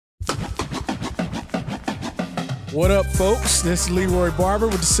What up, folks? This is Leroy Barber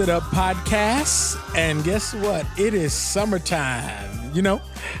with the Sit Up Podcast. And guess what? It is summertime.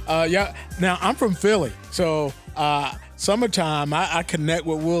 Yeah. Now, I'm from Philly. So, summertime, I connect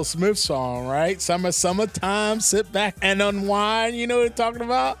with Will Smith's song, right? Summertime, sit back and unwind. You know what I'm talking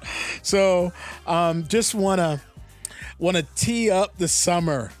about? So, just want to tee up the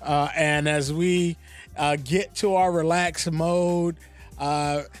summer. And as we get to our relaxed mode,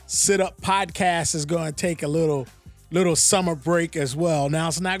 Sit Up Podcast is going to take a little summer break as well. Now,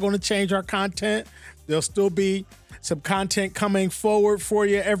 it's not going to change our content. There'll still be some content coming forward for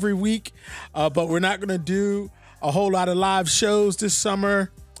you every week, but we're not going to do a whole lot of live shows this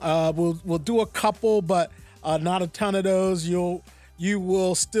summer. We'll do a couple, but not a ton of those. You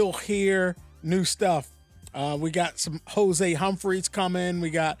will still hear new stuff. We got some Jose Humphreys coming. We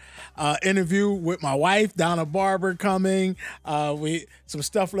got interview with my wife, Donna Barber, coming. Some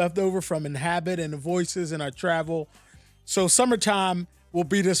stuff left over from Inhabit and the Voices in our travel. So summertime will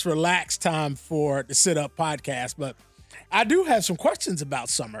be this relaxed time for the Sit Up Podcast. But I do have some questions about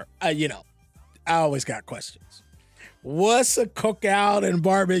summer. I always got questions. What's a cookout and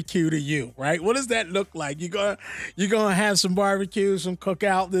barbecue to you, right? What does that look like? You're gonna have some barbecue, some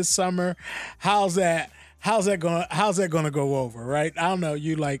cookout this summer. How's that gonna go over, right? I don't know. Do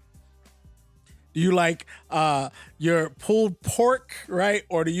you like your pulled pork, right?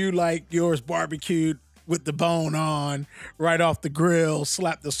 Or do you like yours barbecued with the bone on, right off the grill,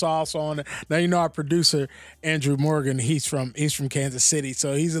 slap the sauce on it? Now, our producer, Andrew Morgan, he's from Kansas City,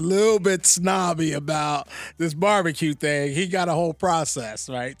 so he's a little bit snobby about this barbecue thing. He got a whole process,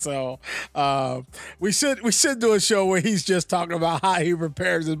 right? So we should do a show where he's just talking about how he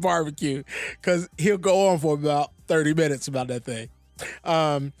prepares his barbecue, because he'll go on for about 30 minutes about that thing.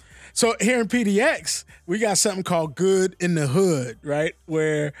 So here in PDX, we got something called Good in the Hood, right?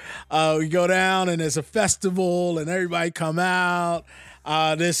 Where we go down and there's a festival and everybody come out.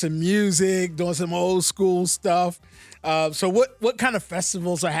 There's some music, doing some old school stuff. So what kind of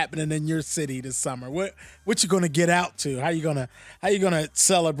festivals are happening in your city this summer? What you gonna get out to? How you gonna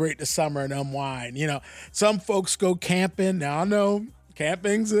celebrate the summer and unwind? Some folks go camping. Now I know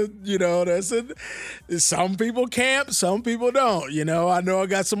camping's some people camp, some people don't. I know I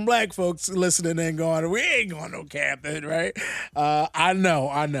got some black folks listening and going, we ain't going no camping, right? I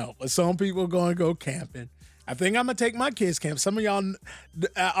know, but some people going to go camping. I think I'm gonna take my kids camp. Some of y'all,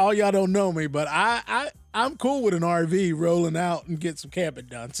 all y'all don't know me, but I'm cool with an RV rolling out and get some camping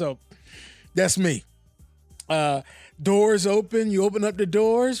done. So that's me. Doors open, you open up the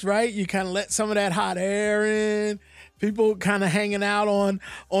doors, right? You kind of let some of that hot air in. People kind of hanging out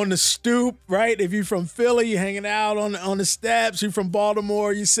on the stoop, right? If you're from Philly, you're hanging out on the steps. You're from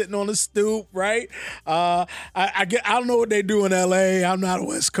Baltimore, you're sitting on the stoop, right? I don't know what they do in LA. I'm not a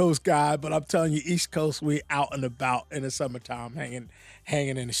West Coast guy, but I'm telling you, East Coast, we out and about in the summertime,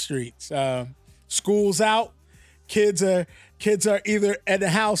 hanging in the streets. School's out. Kids are either at the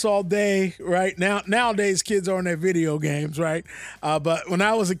house all day, right? Nowadays, kids are on their video games, right? But when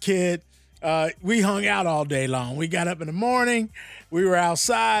I was a kid, we hung out all day long. We got up in the morning. We were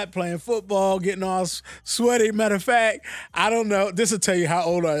outside playing football, getting all sweaty. Matter of fact, I don't know. This will tell you how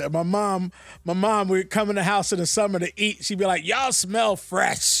old I am. My mom would come in the house in the summer to eat. She'd be like, y'all smell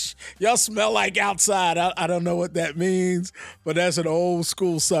fresh. Y'all smell like outside. I don't know what that means, but that's an old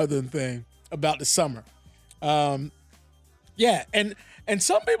school Southern thing about the summer. Yeah, and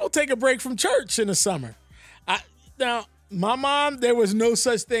some people take a break from church in the summer. Now, my mom, there was no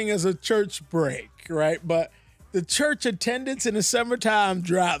such thing as a church break, right? But the church attendance in the summertime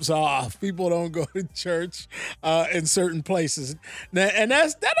drops off. People don't go to church in certain places. Now, and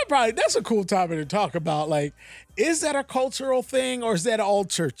that's a cool topic to talk about. Like, is that a cultural thing or is that all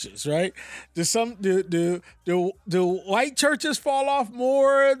churches, right? Do white churches fall off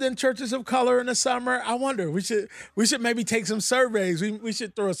more than churches of color in the summer? I wonder. We should maybe take some surveys. We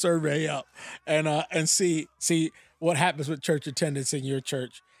should throw a survey up and see what happens with church attendance in your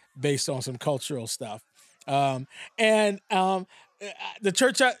church based on some cultural stuff. The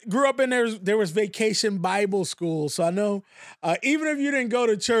church I grew up in, there was Vacation Bible School. So I know even if you didn't go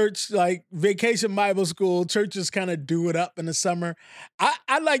to church, like Vacation Bible School, churches kind of do it up in the summer.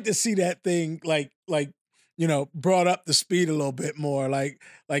 I'd like to see that thing brought up to speed a little bit more,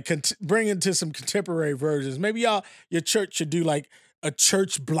 bring into some contemporary versions. Maybe your church should do like a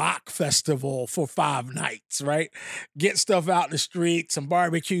church block festival for 5 nights, right? Get stuff out in the street, some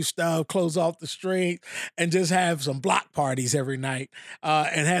barbecue stuff, close off the street, and just have some block parties every night,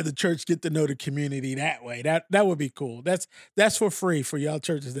 and have the church get to know the community that way. That would be cool. That's for free for y'all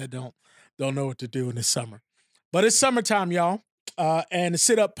churches that don't know what to do in the summer. But it's summertime, y'all. And the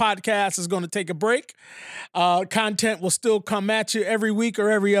Sit Up Podcast is going to take a break. Content will still come at you every week or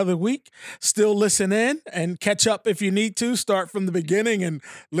every other week. Still listen in and catch up if you need to. Start from the beginning and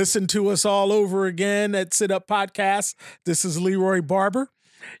listen to us all over again at Sit Up Podcast. This is Leroy Barber.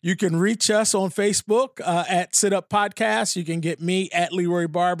 You can reach us on Facebook at Sit Up Podcast. You can get me at Leroy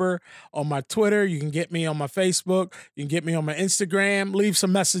Barber on my Twitter. You can get me on my Facebook. You can get me on my Instagram. Leave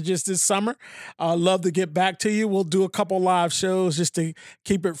some messages this summer. Love to get back to you. We'll do a couple live shows just to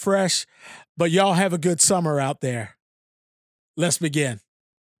keep it fresh. But y'all have a good summer out there. Let's begin.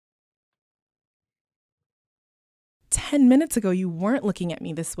 10 minutes ago, you weren't looking at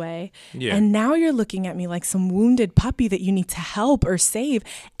me this way. Yeah. And now you're looking at me like some wounded puppy that you need to help or save.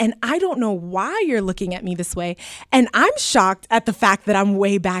 And I don't know why you're looking at me this way. And I'm shocked at the fact that I'm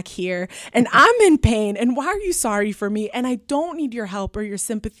way back here and I'm in pain. And why are you sorry for me? And I don't need your help or your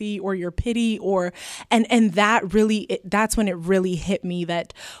sympathy or your pity and that really, that's when it really hit me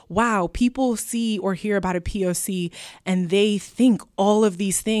that, wow, people see or hear about a POC and they think all of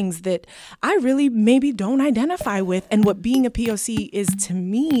these things that I really maybe don't identify with. And what being a POC is to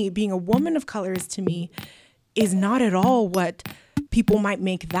me, being a woman of color is to me, is not at all what people might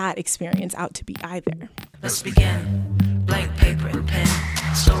make that experience out to be either. Let's begin. Blank paper and pen.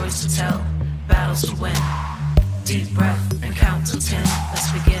 Stories to tell. Battles to win. Deep breath and count to 10.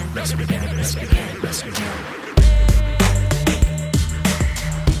 Let's begin. Let's begin. Let's begin. Let's begin.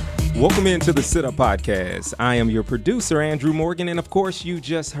 Welcome into the Sit Up Podcast. I am your producer, Andrew Morgan, and of course, you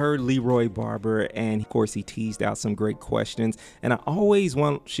just heard Leroy Barber, and of course, he teased out some great questions. And I always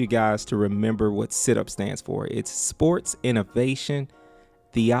want you guys to remember what Sit Up stands for. It's Sports Innovation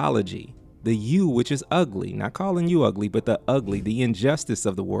Theology. The U, which is ugly, not calling you ugly, but the ugly, the injustice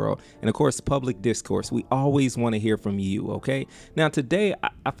of the world, and of course, public discourse. We always want to hear from you, okay? Now, today,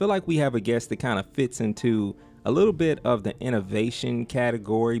 I feel like we have a guest that kind of fits into a little bit of the innovation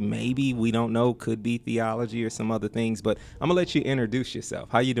category. Maybe, we don't know, could be theology or some other things, but I'm gonna let you introduce yourself.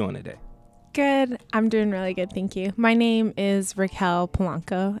 How you doing today? Good. I'm doing really good. Thank you. My name is Raquel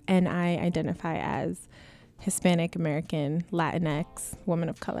Polanco, and I identify as Hispanic American, Latinx, woman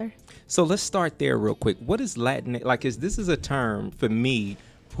of color. So let's start there real quick. What is Latinx? Like, this is a term for me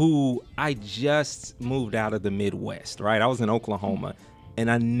who I just moved out of the Midwest, right? I was in Oklahoma. And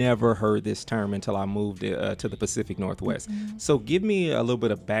I never heard this term until I moved to the Pacific Northwest. Mm-hmm. So give me a little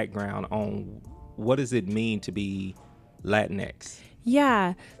bit of background on what does it mean to be Latinx?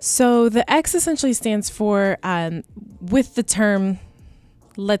 Yeah. So the X essentially stands for, with the term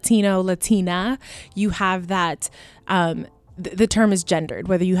Latino, Latina, you have that, the term is gendered,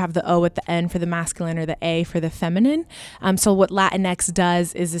 whether you have the O at the end for the masculine or the A for the feminine. So what Latinx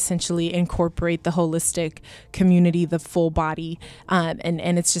does is essentially incorporate the holistic community, the full body,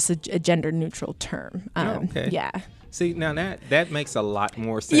 and it's just a gender neutral term. Okay. Yeah. See, now that makes a lot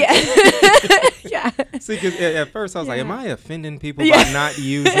more sense. Yeah. Yeah. See, because at first I was like, am I offending people by not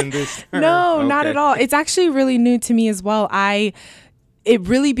using this term? No, not at all. It's actually really new to me as well. It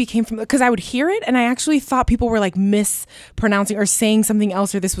really became from, because I would hear it and I actually thought people were like mispronouncing or saying something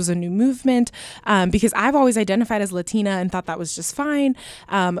else, or this was a new movement, because I've always identified as Latina and thought that was just fine.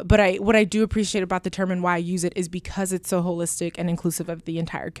 But what I do appreciate about the term and why I use it is because it's so holistic and inclusive of the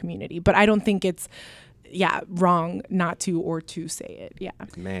entire community. But I don't think it's wrong not to or to say it. Yeah.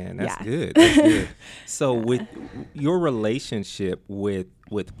 Man, that's good. That's good. So with your relationship with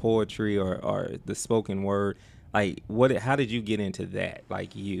poetry or the spoken word, like how did you get into that?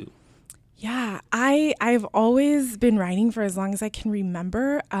 Like you? Yeah, I've always been writing for as long as I can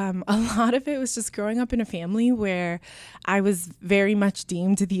remember. A lot of it was just growing up in a family where I was very much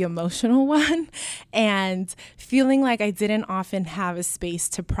deemed the emotional one and feeling like I didn't often have a space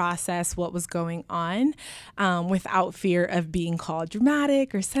to process what was going on without fear of being called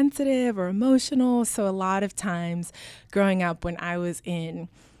dramatic or sensitive or emotional. So a lot of times growing up when I was in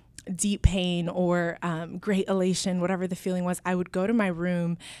deep pain or great elation, whatever the feeling was, I would go to my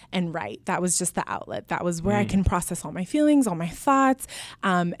room and write. That was just the outlet. That was where I can process all my feelings, all my thoughts,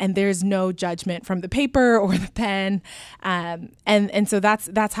 and there's no judgment from the paper or the pen. And so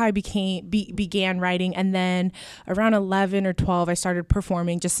that's how I began writing. And then around 11 or 12, I started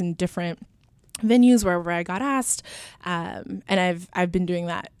performing just in different venues wherever I got asked, and I've been doing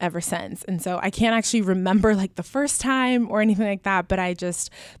that ever since. And so I can't actually remember like the first time or anything like that, but I just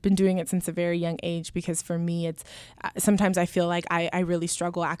been doing it since a very young age, because for me it's sometimes I feel like I really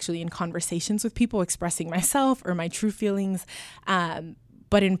struggle actually in conversations with people expressing myself or my true feelings.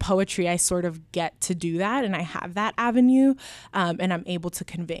 But in poetry, I sort of get to do that, and I have that avenue, and I'm able to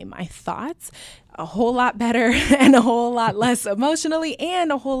convey my thoughts a whole lot better and a whole lot less emotionally and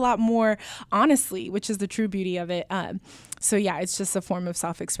a whole lot more honestly, which is the true beauty of it. So yeah, it's just a form of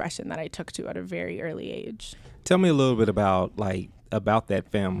self-expression that I took to at a very early age. Tell me a little bit about that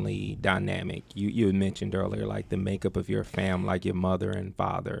family dynamic. You had mentioned earlier, like the makeup of your family, like your mother and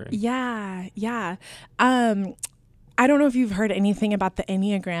father. Yeah. I don't know if you've heard anything about the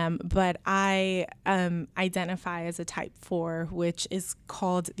Enneagram, but I identify as a type 4, which is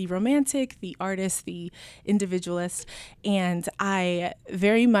called the romantic, the artist, the individualist. And I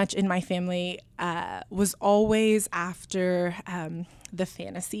very much in my family was always after the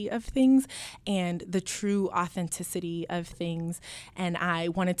fantasy of things and the true authenticity of things. And I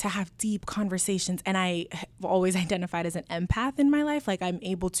wanted to have deep conversations. And I have always identified as an empath in my life. Like I'm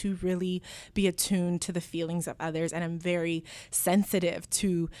able to really be attuned to the feelings of others. And I'm very sensitive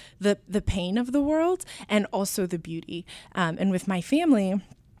to the pain of the world and also the beauty. And with my family,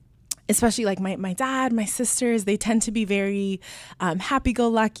 especially like my dad, my sisters, they tend to be very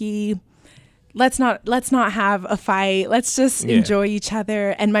happy-go-lucky. Let's not have a fight. Let's just enjoy each other.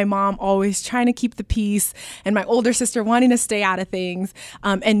 And my mom always trying to keep the peace, and my older sister wanting to stay out of things.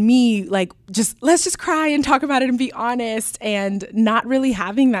 And me like, let's just cry and talk about it and be honest, and not really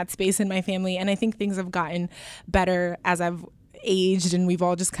having that space in my family. And I think things have gotten better as I've aged and we've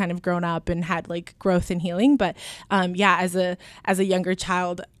all just kind of grown up and had like growth and healing. But as a younger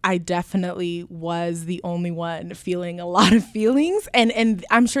child, I definitely was the only one feeling a lot of feelings, and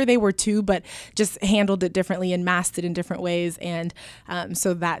I'm sure they were too, but just handled it differently and masked it in different ways. And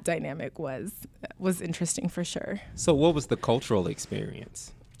so that dynamic was interesting for sure. So what was the cultural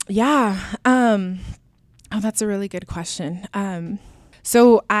experience? Yeah. That's a really good question.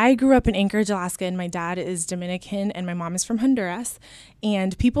 So I grew up in Anchorage, Alaska, and my dad is Dominican and my mom is from Honduras.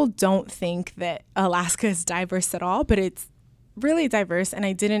 And people don't think that Alaska is diverse at all, but it's really diverse. And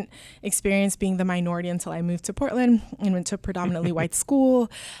I didn't experience being the minority until I moved to Portland and went to a predominantly white school.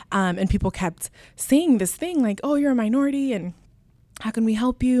 And people kept saying this thing like, oh, you're a minority and how can we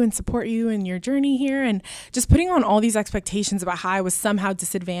help you and support you in your journey here? And just putting on all these expectations about how I was somehow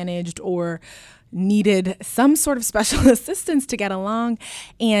disadvantaged or needed some sort of special assistance to get along.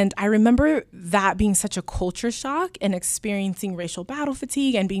 And I remember that being such a culture shock and experiencing racial battle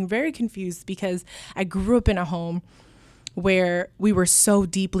fatigue and being very confused because I grew up in a home where we were so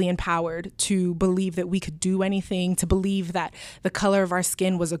deeply empowered to believe that we could do anything, to believe that the color of our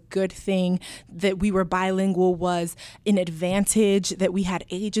skin was a good thing, that we were bilingual was an advantage, that we had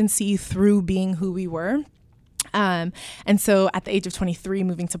agency through being who we were. And so at the age of 23,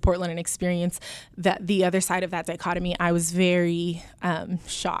 moving to Portland and experience that the other side of that dichotomy, I was very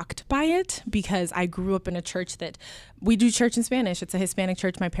shocked by it because I grew up in a church that we do church in Spanish. It's a Hispanic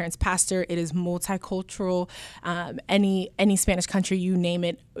church. My parents pastor. It is multicultural. Any Spanish country, you name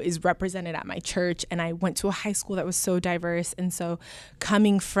it, is represented at my church. And I went to a high school that was so diverse. And so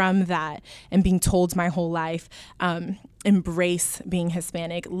coming from that and being told my whole life, embrace being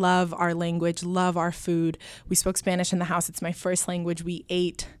Hispanic, love our language, love our food. We spoke Spanish in the house. It's my first language. We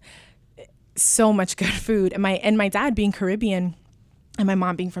ate so much good food. And my dad being Caribbean and my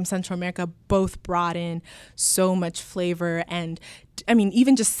mom being from Central America both brought in so much flavor. And I mean,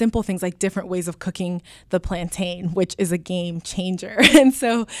 even just simple things like different ways of cooking the plantain, which is a game changer. And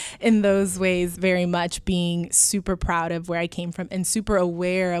so in those ways, very much being super proud of where I came from and super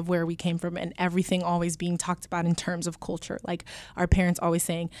aware of where we came from, and everything always being talked about in terms of culture. Like our parents always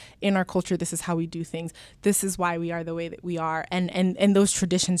saying, in our culture, this is how we do things. This is why we are the way that we are. And those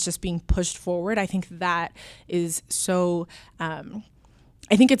traditions just being pushed forward. I think that is so,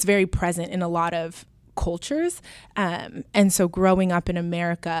 I think it's very present in a lot of cultures. And so growing up in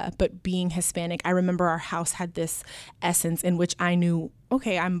America, but being Hispanic, I remember our house had this essence in which I knew,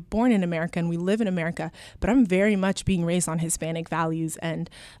 okay, I'm born in America and we live in America, but I'm very much being raised on Hispanic values. And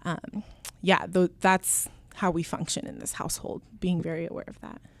that's how we function in this household, being very aware of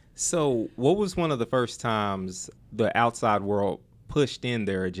that. So what was one of the first times the outside world pushed in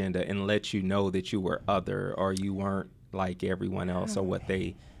their agenda and let you know that you were other or you weren't like everyone else or what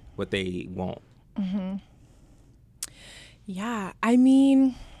they want? Mm-hmm. Yeah, I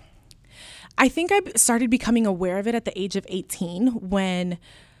mean, I think I started becoming aware of it at the age of 18 when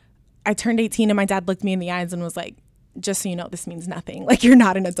I turned 18 and my dad looked me in the eyes and was like, just so you know, this means nothing. Like, you're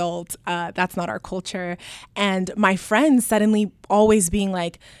not an adult. That's not our culture. And my friends suddenly always being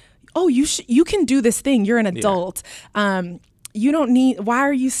like, oh, you can do this thing. You're an adult. Yeah. You don't need, why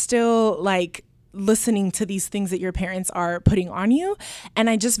are you still like listening to these things that your parents are putting on you? And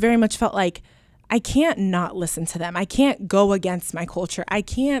I just very much felt like I can't not listen to them. I can't go against my culture. I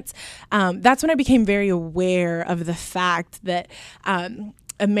can't. That's when I became very aware of the fact that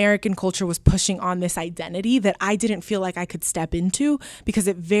American culture was pushing on this identity that I didn't feel like I could step into because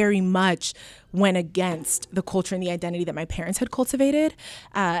it very much went against the culture and the identity that my parents had cultivated.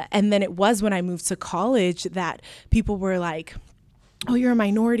 And then it was when I moved to college that people were like, oh, you're a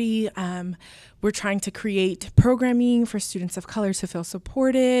minority. We're trying to create programming for students of color to feel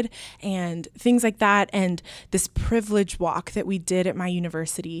supported and things like that. And this privilege walk that we did at my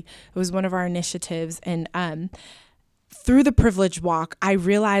university, it was one of our initiatives. And through the privilege walk, I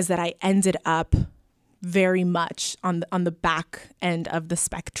realized that I ended up very much on the back end of the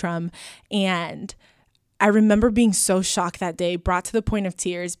spectrum. And I remember being so shocked that day, brought to the point of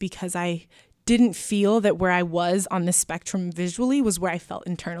tears, because I didn't feel that where I was on the spectrum visually was where I felt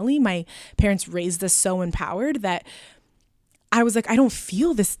internally. My parents raised us so empowered that I was like, I don't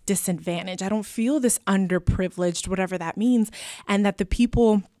feel this disadvantage. I don't feel this underprivileged, whatever that means. And that the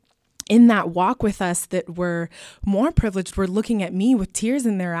people in that walk with us that were more privileged were looking at me with tears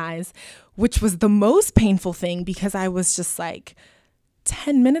in their eyes, which was the most painful thing, because I was just like,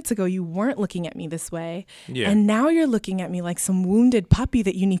 10 minutes ago, you weren't looking at me this way. Yeah. And now you're looking at me like some wounded puppy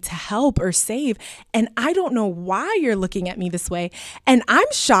that you need to help or save. And I don't know why you're looking at me this way. And I'm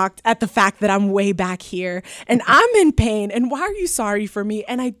shocked at the fact that I'm way back here and I'm in pain. And why are you sorry for me?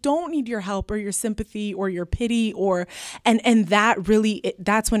 And I don't need your help or your sympathy or your pity and that really,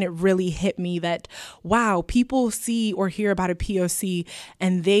 that's when it really hit me that, wow, people see or hear about a POC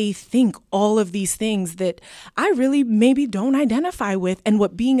and they think all of these things that I really maybe don't identify with. And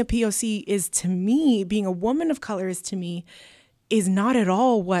what being a POC is to me, being a woman of color is to me, is not at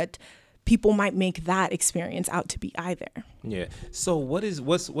all what people might make that experience out to be either. Yeah. So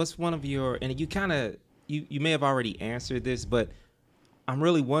what's one of your, and you kind of, you may have already answered this, but I'm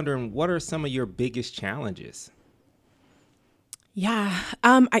really wondering, what are some of your biggest challenges? Yeah.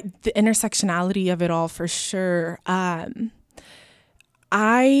 The intersectionality of it all, for sure.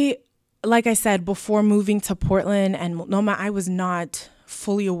 Like I said, before moving to Portland and Multnomah, I was not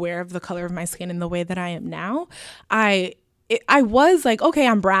fully aware of the color of my skin in the way that I am now. I was like, okay,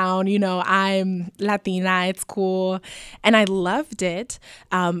 I'm brown, I'm Latina, it's cool. And I loved it.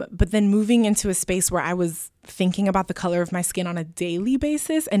 But then moving into a space where I was thinking about the color of my skin on a daily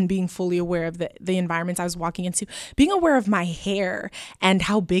basis and being fully aware of the environments I was walking into, being aware of my hair and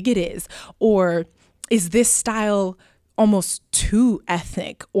how big it is, or is this style almost too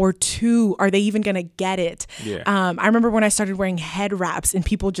ethnic or are they even going to get it? Yeah. I remember when I started wearing head wraps and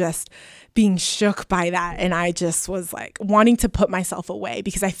people just being shook by that. And I just was like wanting to put myself away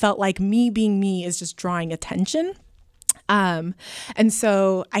because I felt like me being me is just drawing attention. And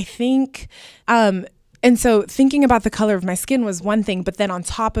so I think, and so thinking about the color of my skin was one thing, but then on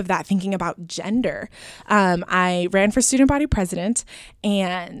top of that, thinking about gender, I ran for student body president,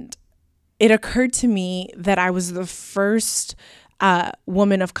 and it occurred to me that I was the first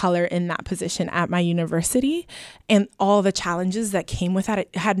woman of color in that position at my university, and all the challenges that came with that,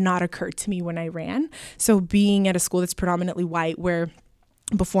 it had not occurred to me when I ran. So being at a school that's predominantly white, where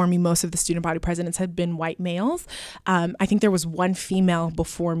before me, most of the student body presidents had been white males. I think there was one female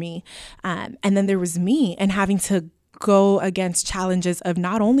before me, and then there was me, and having to go against challenges of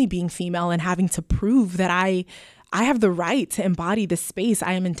not only being female and having to prove that I have the right to embody this space.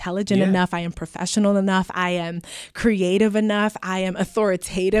 I am intelligent enough. I am professional enough. I am creative enough. I am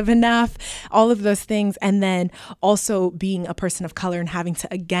authoritative enough, all of those things. And then also being a person of color and having to,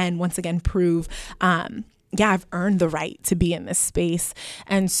 once again, prove, I've earned the right to be in this space.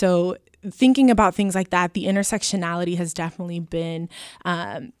 And so thinking about things like that, the intersectionality has definitely been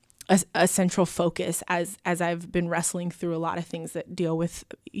a central focus as I've been wrestling through a lot of things that deal with,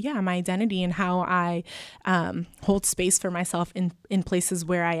 my identity and how I hold space for myself in places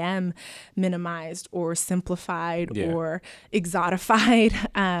where I am minimized or simplified or exotified.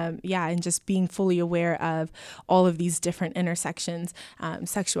 And just being fully aware of all of these different intersections,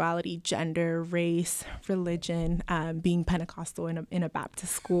 sexuality, gender, race, religion, being Pentecostal in a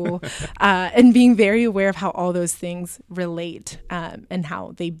Baptist school, and being very aware of how all those things relate and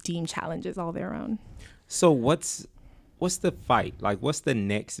how they deem challenges all their own. So what's the fight? Like, what's the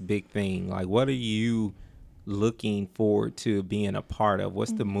next big thing? Like, what are you looking forward to being a part of?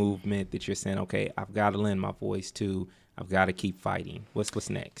 What's the movement that you're saying, okay, I've got to lend my voice to, I've got to keep fighting? What's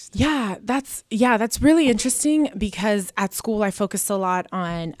next? Yeah, that's really interesting, because at school I focused a lot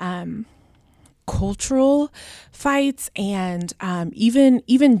on cultural fights and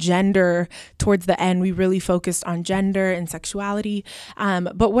even gender. Towards the end, we really focused on gender and sexuality.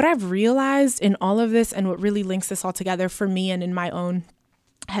 But what I've realized in all of this, and what really links this all together for me and in my own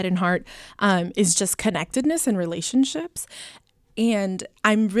head and heart, is just connectedness and relationships. And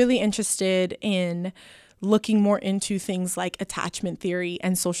I'm really interested in looking more into things like attachment theory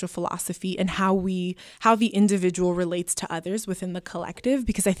and social philosophy and how the individual relates to others within the collective,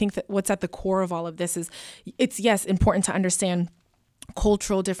 because I think that what's at the core of all of this is it's, yes, important to understand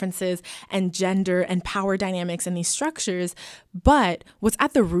cultural differences and gender and power dynamics and these structures. But what's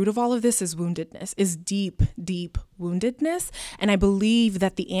at the root of all of this is woundedness, is deep, deep woundedness. And I believe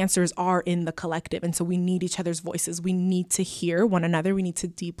that the answers are in the collective. And so we need each other's voices. We need to hear one another. We need to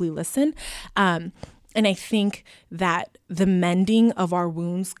deeply listen. And I think that the mending of our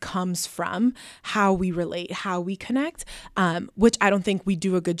wounds comes from how we relate, how we connect, which I don't think we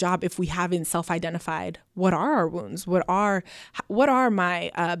do a good job if we haven't self-identified what are our wounds, what are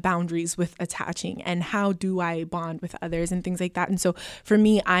my boundaries with attaching, and how do I bond with others and things like that. And so for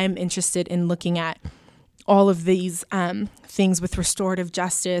me, I'm interested in looking at all of these things with restorative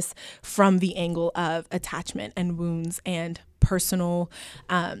justice from the angle of attachment and wounds and personal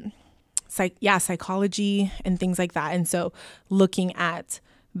psychology and things like that. And so looking at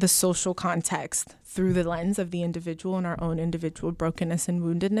the social context through the lens of the individual and our own individual brokenness and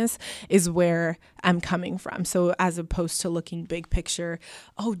woundedness is where I'm coming from. So as opposed to looking big picture,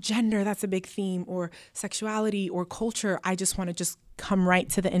 oh, gender, that's a big theme, or sexuality or culture, I just want to just come right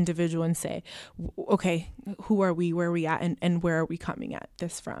to the individual and say, okay, who are we, where are we at, and where are we coming at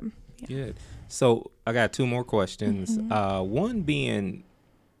this from? Yeah. Good. So I got two more questions. One being,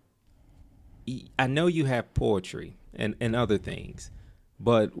 I know you have poetry and other things,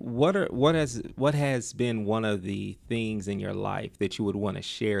 but what has been one of the things in your life that you would want to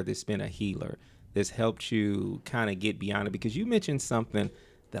share that's been a healer, that's helped you kind of get beyond it? Because you mentioned something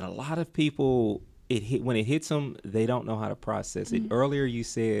that a lot of people, when it hits them, they don't know how to process it. Earlier you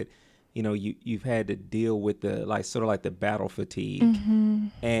said, you know, you've had to deal with the sort of the battle fatigue.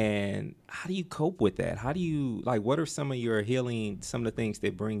 And how do you cope with that? How do you, what are some of your healing, some of the things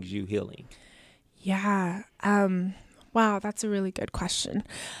that brings you healing? Yeah. Wow, that's a really good question.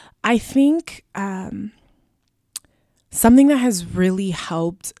 I think something that has really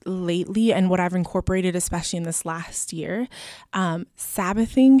helped lately, and what I've incorporated, especially in this last year,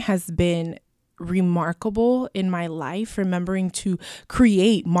 Sabbathing has been remarkable in my life, remembering to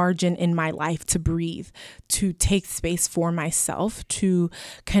create margin in my life, to breathe, to take space for myself, to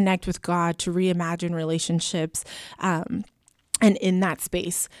connect with God, to reimagine relationships, and in that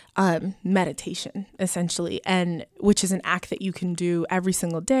space, meditation, essentially, and which is an act that you can do every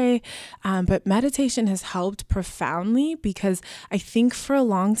single day. But meditation has helped profoundly, because I think for a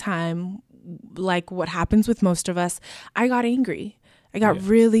long time, like what happens with most of us, I got angry. I got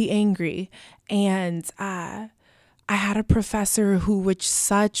really angry. And I had a professor who, with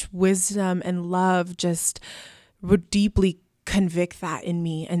such wisdom and love, just would deeply convict that in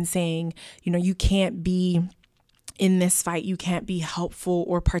me, and saying, you know, you can't be in this fight, you can't be helpful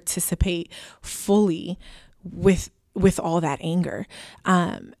or participate fully with all that anger.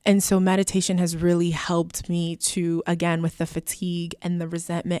 And so meditation has really helped me to, again, with the fatigue and the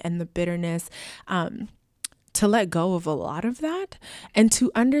resentment and the bitterness, to let go of a lot of that, and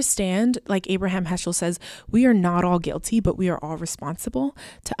to understand, like Abraham Heschel says, we are not all guilty, but we are all responsible.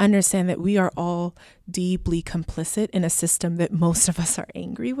 To understand that we are all deeply complicit in a system that most of us are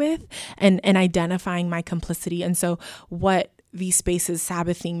angry with, and identifying my complicity. And so what these spaces,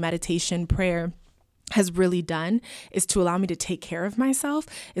 Sabbathing, meditation, prayer, has really done is to allow me to take care of myself,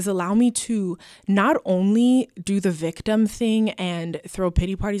 is allow me to not only do the victim thing and throw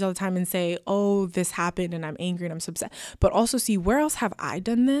pity parties all the time and say, oh, this happened and I'm angry and I'm so upset, but also see, where else have I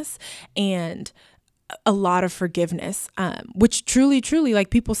done this? And a lot of forgiveness, which truly,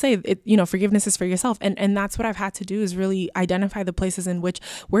 like people say, forgiveness is for yourself. And that's what I've had to do, is really identify the places in which,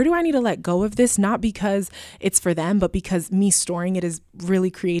 where do I need to let go of this? Not because it's for them, but because me storing it is really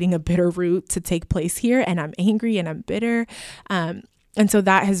creating a bitter root to take place here. And I'm angry and I'm bitter. And so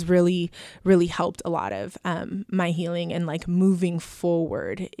that has really, really helped a lot of my healing, and moving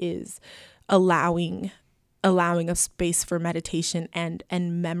forward is allowing a space for meditation and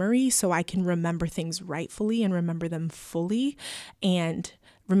memory, so I can remember things rightfully and remember them fully and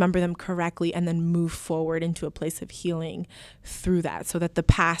remember them correctly, and then move forward into a place of healing through that, so that the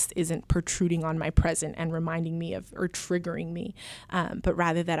past isn't protruding on my present and reminding me of, or triggering me, but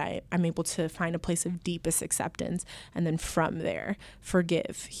rather that I'm able to find a place of deepest acceptance, and then from there,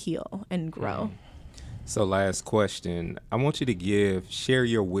 forgive, heal, and grow. So last question, I want you to share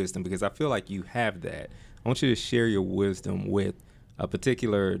your wisdom, because I feel like you have that. I want you to share your wisdom with a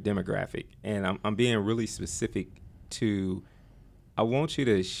particular demographic. And I'm being really specific I want you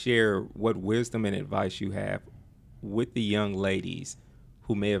to share what wisdom and advice you have with the young ladies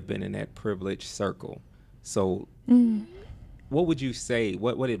who may have been in that privileged circle. So what would you say?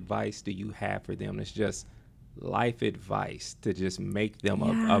 What advice do you have for them? It's just life advice to just make them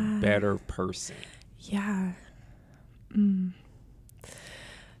a better person. Yeah.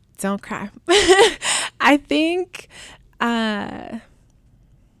 Don't cry. I think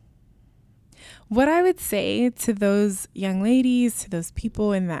what I would say to those young ladies, to those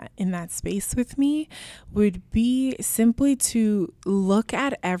people in that space with me, would be simply to look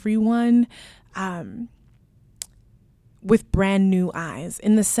at everyone with brand new eyes,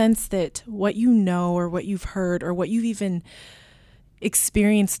 in the sense that what you know or what you've heard or what you've even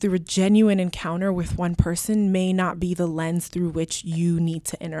experienced through a genuine encounter with one person may not be the lens through which you need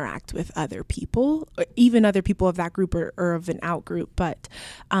to interact with other people, or even other people of that group or of an out group. But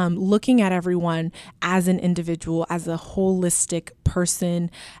looking at everyone as an individual, as a holistic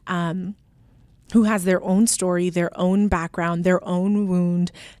person, who has their own story, their own background, their own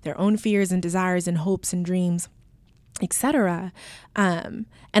wound, their own fears and desires and hopes and dreams, etc.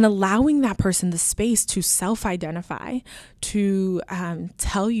 And allowing that person the space to self-identify, to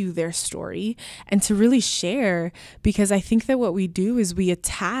tell you their story, and to really share. Because I think that what we do is we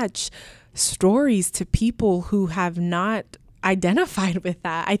attach stories to people who have not identified with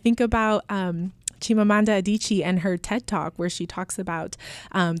that. I think about Chimamanda Adichie and her TED Talk, where she talks about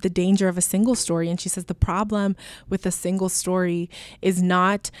the danger of a single story. And she says the problem with a single story is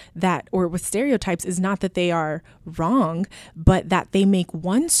not that, or with stereotypes, is not that they are wrong, but that they make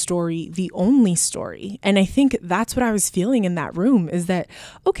one story the only story. And I think that's what I was feeling in that room, is that,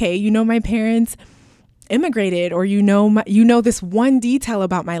 okay, my parents immigrated, or this one detail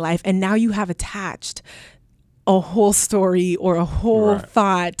about my life, and now you have attached a whole story or a whole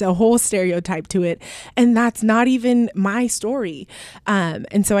thought, a whole stereotype to it. And that's not even my story.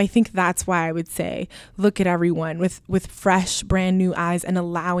 And so I think that's why I would say, look at everyone with fresh, brand new eyes, and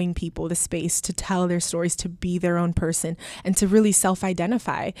allowing people the space to tell their stories, to be their own person, and to really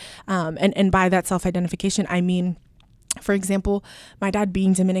self-identify. And by that self-identification, I mean, for example, my dad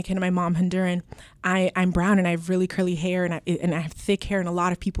being Dominican and my mom Honduran, I'm brown and I have really curly hair and I have thick hair, and a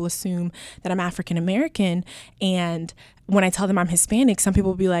lot of people assume that I'm African American. And when I tell them I'm Hispanic, some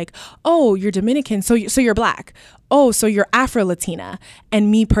people will be like, "Oh, you're Dominican, so you're black. Oh, so you're Afro-Latina." And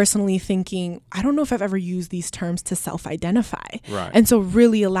me personally thinking, I don't know if I've ever used these terms to self-identify. Right. And so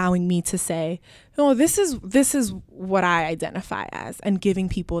really allowing me to say, "No, this is what I identify as," and giving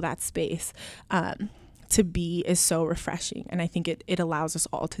people that space to be is so refreshing. And I think it allows us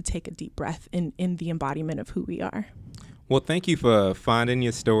all to take a deep breath in the embodiment of who we are. Well, thank you for finding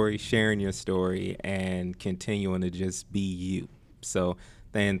your story, sharing your story, and continuing to just be you. So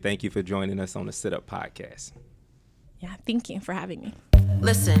then thank you for joining us on the Sit Up Podcast. Yeah, thank you for having me.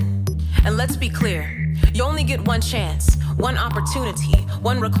 Listen, and let's be clear. You only get one chance, one opportunity,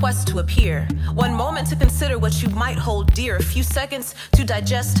 one request to appear, one moment to consider what you might hold dear, a few seconds to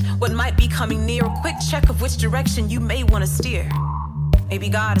digest what might be coming near, a quick check of which direction you may want to steer. Maybe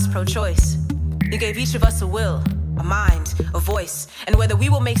God is pro-choice. He gave each of us a will, a mind, a voice, and whether we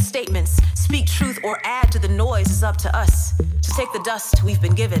will make statements, speak truth, or add to the noise is up to us. To take the dust we've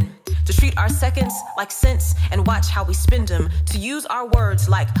been given, to treat our seconds like cents and watch how we spend them, to use our words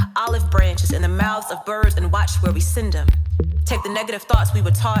like olive branches in the mouths of birds and watch where we send them. Take the negative thoughts we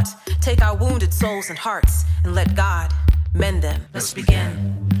were taught, take our wounded souls and hearts, and let God mend them. Let's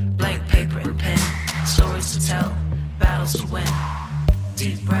begin. Blank paper and pen, stories to tell, battles to win.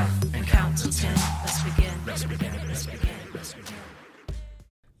 Deep breath and count to 10. Let's begin. Let's begin. Let's begin. Let's begin.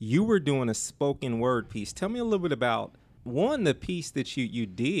 You were doing a spoken word piece. Tell me a little bit about the piece that you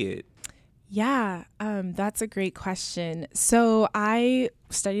did. Yeah, that's a great question. So I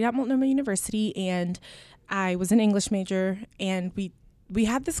studied at Multnomah University, and I was an English major, and we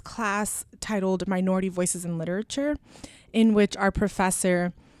had this class titled Minority Voices in Literature, in which our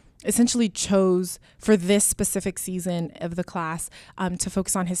professor essentially chose for this specific season of the class to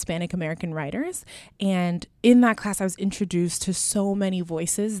focus on Hispanic American writers. And in that class, I was introduced to so many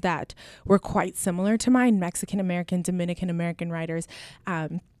voices that were quite similar to mine: Mexican American, Dominican American writers,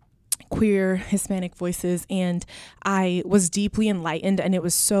 queer Hispanic voices. And I was deeply enlightened, and it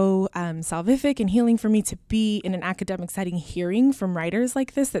was so salvific and healing for me to be in an academic setting, hearing from writers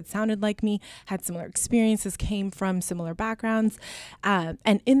like this that sounded like me, had similar experiences, came from similar backgrounds.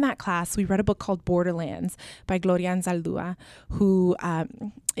 And in that class, we read a book called Borderlands by Gloria Anzaldúa, who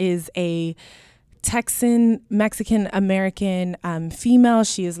is a Texan, Mexican American female.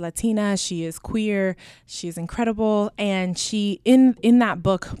 She is Latina. She is queer. She is incredible. And she, in that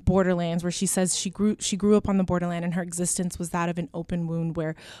book, Borderlands, where she says she grew up on the borderland, and her existence was that of an open wound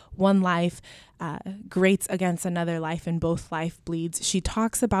where one life grates against another life, and both life bleeds. She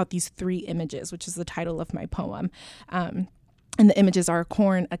talks about these three images, which is the title of my poem. And the images are a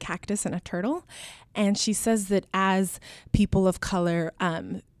corn, a cactus, and a turtle. And she says that as people of color,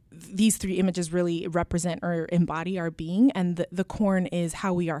 these three images really represent or embody our being. And the corn is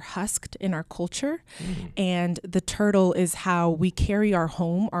how we are husked in our culture. And the turtle is how we carry our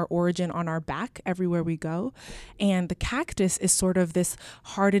home, our origin on our back everywhere we go. And the cactus is sort of this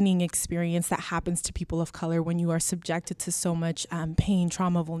hardening experience that happens to people of color when you are subjected to so much pain,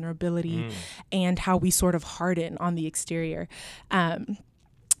 trauma, vulnerability, and how we sort of harden on the exterior.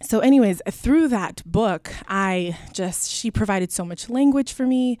 So anyways, through that book, she provided so much language for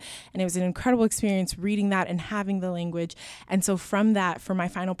me, and it was an incredible experience reading that and having the language. And so from that, for my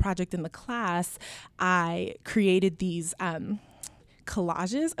final project in the class, I created these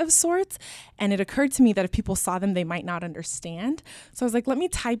collages of sorts, and it occurred to me that if people saw them, they might not understand. So I was like, let me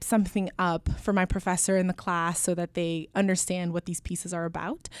type something up for my professor in the class so that they understand what these pieces are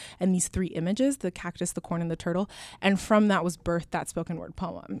about, and these three images, the cactus, the corn, and the turtle. And from that was birthed that spoken word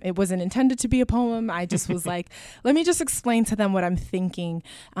poem. It wasn't intended to be a poem. I just was like, let me just explain to them what I'm thinking.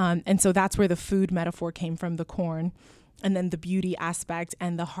 And so that's where the food metaphor came from, the corn. And then the beauty aspect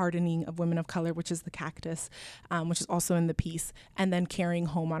and the hardening of women of color, which is the cactus, which is also in the piece. And then carrying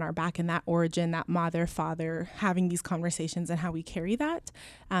home on our back and that origin, that mother, father, having these conversations and how we carry that.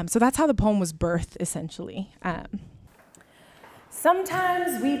 So that's how the poem was birthed, essentially.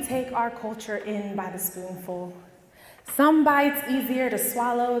 Sometimes we take our culture in by the spoonful. Some bites easier to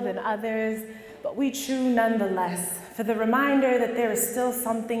swallow than others, but we chew nonetheless, for the reminder that there is still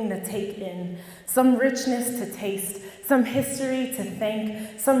something to take in, some richness to taste, some history to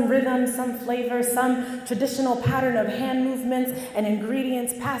thank, some rhythm, some flavor, some traditional pattern of hand movements and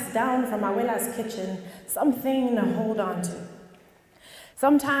ingredients passed down from Abuela's kitchen, something to hold on to.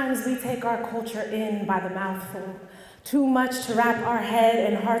 Sometimes we take our culture in by the mouthful, too much to wrap our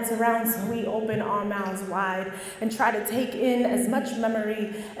head and hearts around, so we open our mouths wide and try to take in as much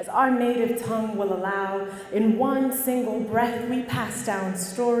memory as our native tongue will allow. In one single breath, we pass down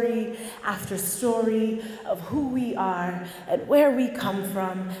story after story of who we are and where we come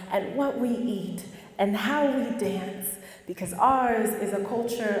from and what we eat and how we dance, because ours is a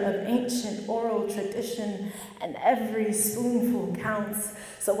culture of ancient oral tradition and every spoonful counts.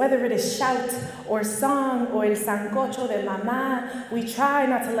 So whether it is shout or song or el sancocho de mamá, we try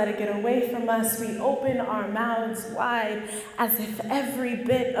not to let it get away from us. We open our mouths wide as if every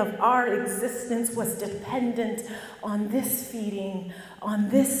bit of our existence was dependent on this feeding, on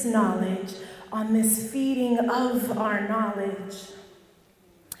this knowledge, on this feeding of our knowledge.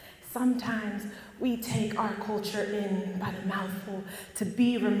 Sometimes we take our culture in by the mouthful to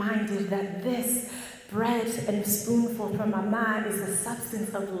be reminded that this bread and spoonful from mama is the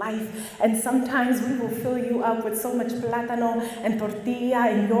substance of life. And sometimes we will fill you up with so much plátano and tortilla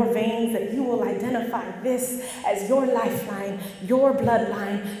in your veins that you will identify this as your lifeline, your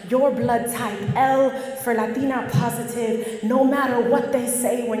bloodline, your blood type, L for Latina positive. No matter what they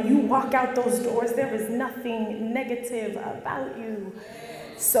say, when you walk out those doors, there is nothing negative about you.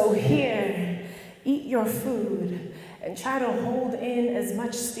 So here, eat your food and try to hold in as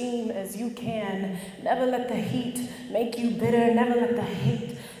much steam as you can. Never let the heat make you bitter. Never let the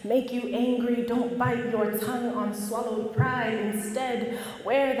hate make you angry. Don't bite your tongue on swallowed pride. Instead,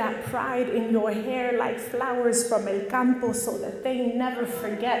 wear that pride in your hair like flowers from El Campo so that they never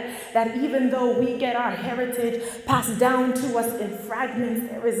forget that even though we get our heritage passed down to us in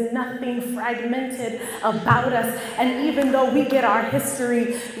fragments, there is nothing fragmented about us. And even though we get our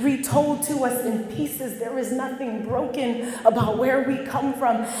history retold to us in pieces, there is nothing broken about where we come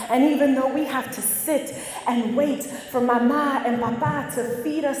from. And even though we have to sit and wait for mama and papa to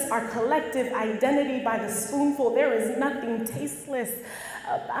feed us our collective identity by the spoonful, there is nothing tasteless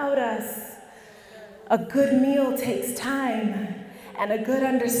about us. A good meal takes time, and a good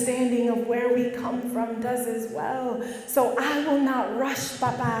understanding of where we come from does as well. So I will not rush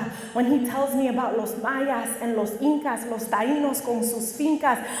Papa when he tells me about los mayas and los incas, los taínos con sus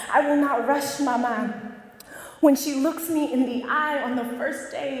fincas. I will not rush Mama when she looks me in the eye on the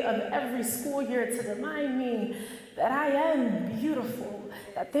first day of every school year to remind me that I am beautiful,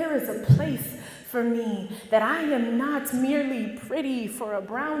 that there is a place for me, that I am not merely pretty for a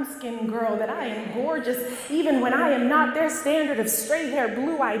brown-skinned girl, that I am gorgeous even when I am not their standard of straight-haired,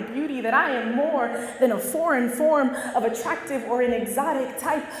 blue-eyed beauty, that I am more than a foreign form of attractive or an exotic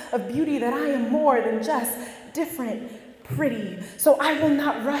type of beauty, that I am more than just different, pretty. So I will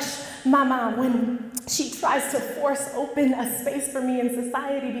not rush Mama when She tries to force open a space for me in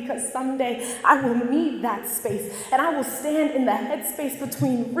society because someday I will need that space and I will stand in the headspace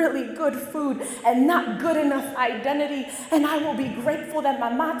between really good food and not good enough identity, and I will be grateful that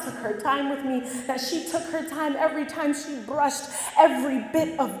my mom took her time with me, that she took her time every time she brushed every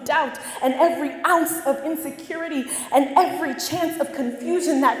bit of doubt and every ounce of insecurity and every chance of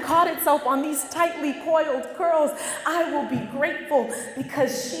confusion that caught itself on these tightly coiled curls. I will be grateful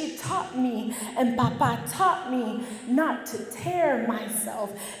because she taught me, and Papa taught me not to tear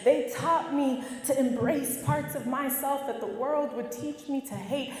myself. They taught me to embrace parts of myself that the world would teach me to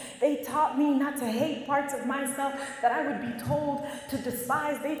hate. They taught me not to hate parts of myself that I would be told to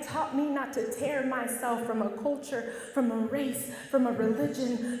despise. They taught me not to tear myself from a culture, from a race, from a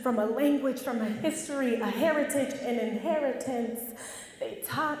religion, from a language, from a history, a heritage, an inheritance. They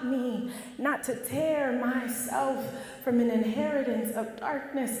taught me not to tear myself from an inheritance of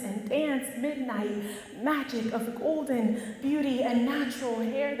darkness and dance, midnight, magic of golden beauty and natural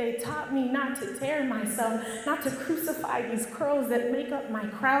hair. They taught me not to tear myself, not to crucify these curls that make up my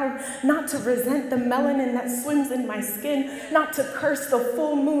crown, not to resent the melanin that swims in my skin, not to curse the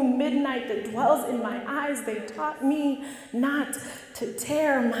full moon midnight that dwells in my eyes. They taught me not to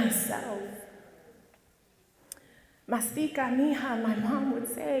tear myself. Mastica, mija, my mom would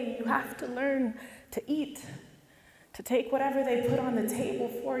say, you have to learn to eat, to take whatever they put on the table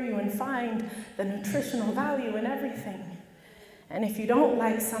for you and find the nutritional value in everything. And if you don't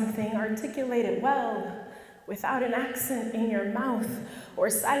like something, articulate it well, without an accent in your mouth, or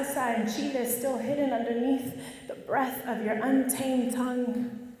salsa and chile still hidden underneath the breath of your untamed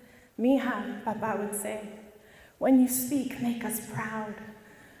tongue. Mija, Papa would say, when you speak, make us proud.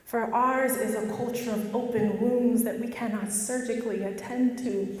 For ours is a culture of open wounds that we cannot surgically attend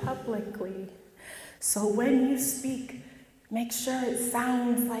to publicly. So when you speak, make sure it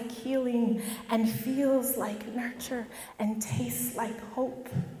sounds like healing and feels like nurture and tastes like hope.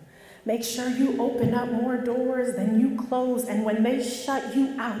 Make sure you open up more doors than you close, and when they shut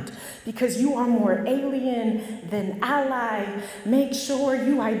you out because you are more alien than ally, make sure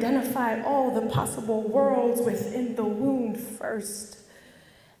you identify all the possible worlds within the wound first.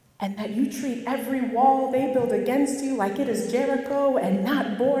 And that you treat every wall they build against you like it is Jericho and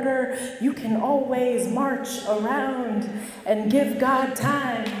not border. You can always march around and give God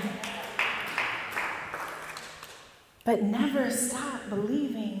time. But never stop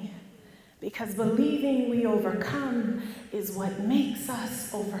believing, because believing we overcome is what makes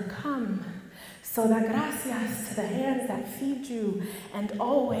us overcome. So da gracias to the hands that feed you, and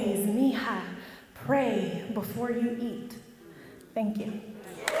always, mija, pray before you eat. Thank you.